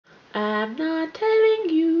I'm not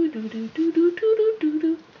telling you. Do do do do do do do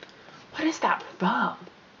do. What is that from?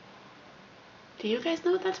 Do you guys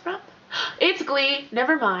know what that's from? It's Glee.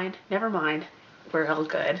 Never mind. Never mind. We're all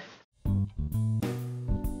good.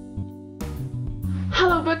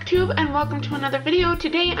 Hello BookTube and welcome to another video.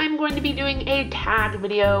 Today I'm going to be doing a tag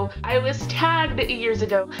video. I was tagged years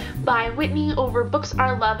ago by Whitney over Books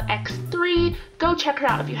Are Love X3. Go check her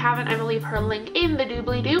out if you haven't. I will leave her link in the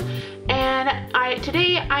doobly-doo. And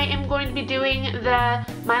today I am going to be doing the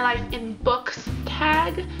My Life in Books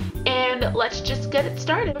tag. And let's just get it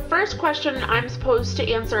started. The first question I'm supposed to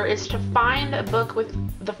answer is to find a book with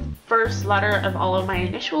the first letter of all of my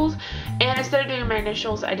initials. And instead of doing my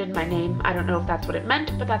initials, I did my name. I don't know if that's what it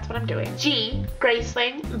meant, but that's what I'm doing. G,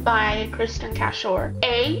 Graceling by Kristen Cashore.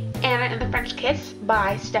 A, Anna and the French Kiss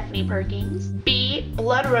by Stephanie Perkins. B,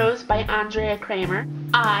 Blood Rose by Andrea Kramer.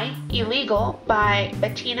 I, Illegal by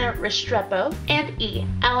Bettina Restrepo. And E,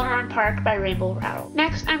 Eleanor and Park by Rainbow Rowell.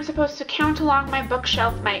 Next, I'm supposed to count along my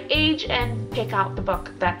bookshelf my age and pick out the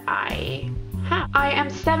book that I have. I am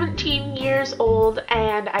 17 years old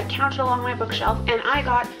and I counted along my bookshelf and I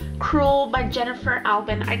got Cruel by Jennifer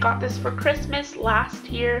Albin. I got this for Christmas last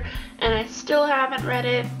year and I still haven't read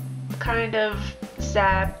it. Kind of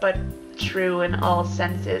sad but true in all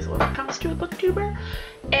senses when it comes to a booktuber.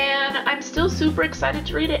 And I'm still super excited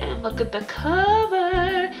to read it, and look at the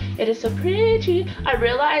cover. It is so pretty. I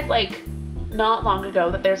realized like not long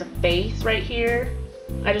ago that there's a face right here.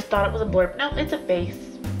 I just thought it was a blurb. No, it's a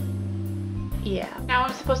face. Yeah. Now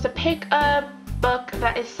I'm supposed to pick a book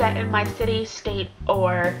that is set in my city, state,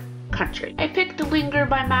 or country. I picked Linger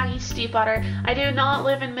by Maggie Stiefvater. I do not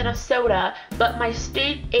live in Minnesota, but my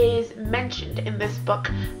state is mentioned in this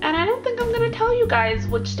book. And I don't think I'm going to tell you guys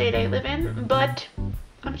which state I live in, but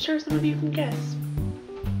I'm sure some of you can guess.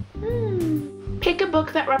 Pick a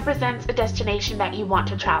book that represents a destination that you want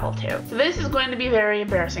to travel to. So this is going to be very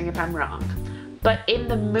embarrassing if I'm wrong. But in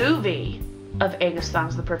the movie of Angus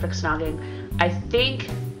Thong's The Perfect Snogging, I think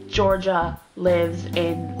Georgia lives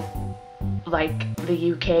in like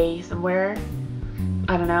the UK somewhere.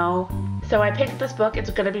 I don't know. So I picked this book. It's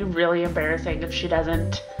gonna be really embarrassing if she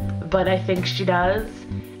doesn't, but I think she does.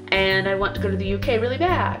 And I want to go to the UK really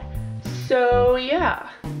bad. So yeah,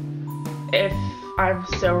 if I'm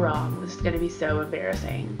so wrong, this is gonna be so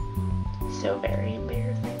embarrassing. So very embarrassing.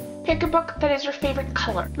 Pick a book that is your favorite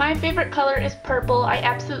color. My favorite color is purple. I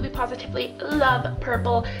absolutely positively love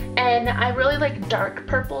purple, and I really like dark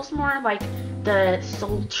purples more, like the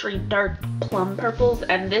sultry dark plum purples,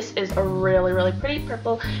 and this is a really, really pretty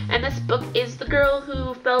purple. And this book is The Girl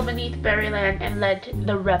Who Fell Beneath Fairyland and Led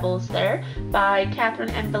the Rebels There by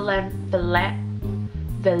Catherine M.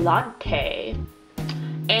 Vellante.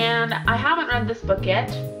 And I haven't read this book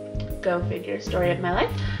yet. Go figure, story of my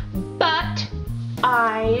life. But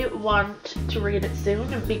I want to read it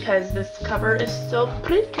soon because this cover is so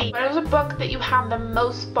pretty. What is a book that you have the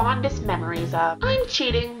most fondest memories of? I'm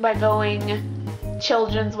cheating by going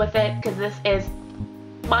children's with it because this is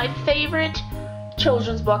my favorite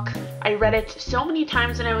children's book. I read it so many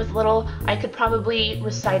times when I was little. I could probably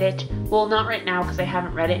recite it. Well, not right now because I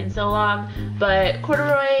haven't read it in so long, but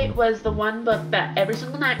Corduroy was the one book that every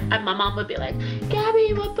single night my mom would be like,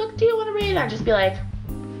 Gabby, what book do you want to read? I'd just be like,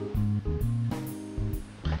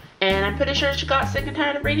 and I'm pretty sure she got sick and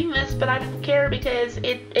tired of reading this, but I didn't care because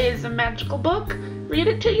it is a magical book. Read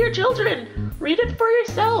it to your children. Read it for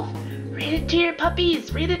yourself. Read it to your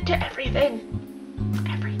puppies. Read it to everything.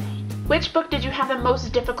 Everything. Which book did you have the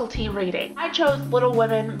most difficulty reading? I chose Little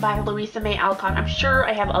Women by Louisa May Alcott. I'm sure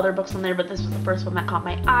I have other books on there, but this was the first one that caught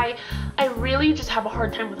my eye. I really just have a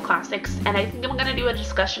hard time with classics, and I think I'm going to do a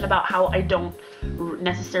discussion about how I don't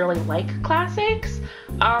necessarily like classics.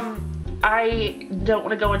 I don't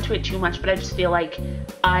want to go into it too much, but I just feel like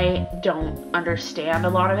I don't understand a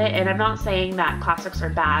lot of it. And I'm not saying that classics are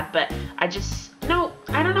bad, but I don't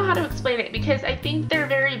know how to explain it because I think they're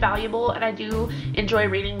very valuable and I do enjoy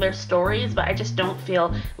reading their stories, but I just don't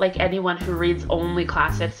feel like anyone who reads only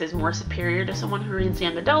classics is more superior to someone who reads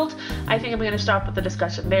young adult. I think I'm going to stop with the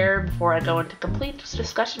discussion there before I go into complete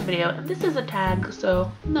discussion video. And this is a tag,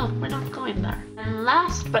 so no, we're not going there. And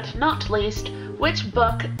last but not least, which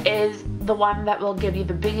book is the one that will give you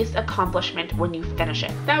the biggest accomplishment when you finish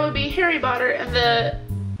it? That would be Harry Potter and the...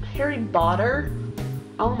 Harry Potter?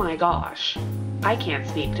 Oh my gosh. I can't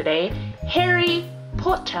speak today. Harry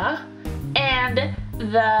Potter and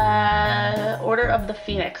the Order of the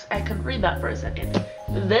Phoenix. I couldn't read that for a second.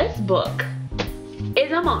 This book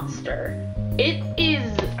is a monster. It is...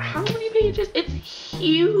 How many pages? It's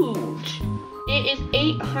huge. It is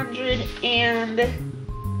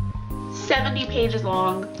 870 pages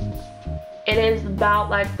long. It is about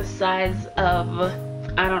like the size of,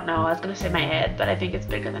 I don't know, I was gonna say my head, but I think it's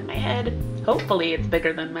bigger than my head. Hopefully it's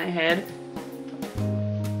bigger than my head.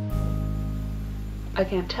 I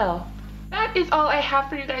can't tell. That is all I have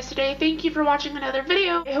for you guys today. Thank you for watching another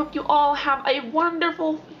video. I hope you all have a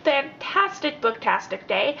wonderful, fantastic, booktastic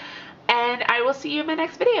day, and I will see you in my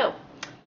next video.